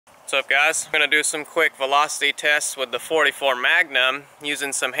What's up, guys? I'm gonna do some quick velocity tests with the 44 Magnum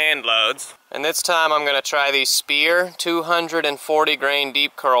using some hand loads. And this time I'm gonna try these Speer 240 grain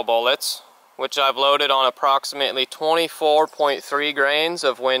deep curl bullets, which I've loaded on approximately 24.3 grains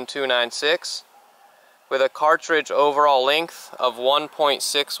of Win 296 with a cartridge overall length of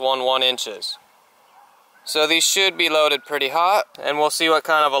 1.611 inches. So these should be loaded pretty hot, and we'll see what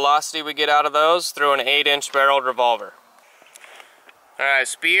kind of velocity we get out of those through an 8-inch barreled revolver. Alright,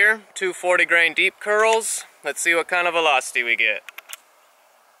 Speer 240 grain deep curls. Let's see what kind of velocity we get.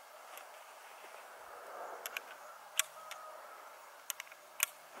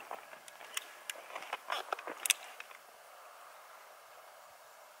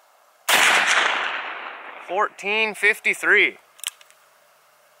 $14.53.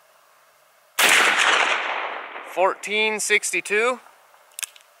 $14.62.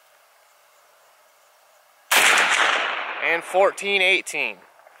 And $14.18.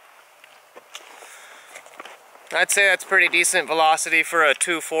 I'd say that's pretty decent velocity for a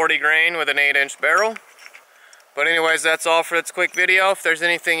 240 grain with an 8-inch barrel. But anyways, that's all for this quick video. If there's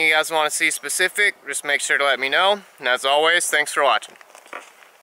anything you guys want to see specific, just make sure to let me know. And as always, thanks for watching.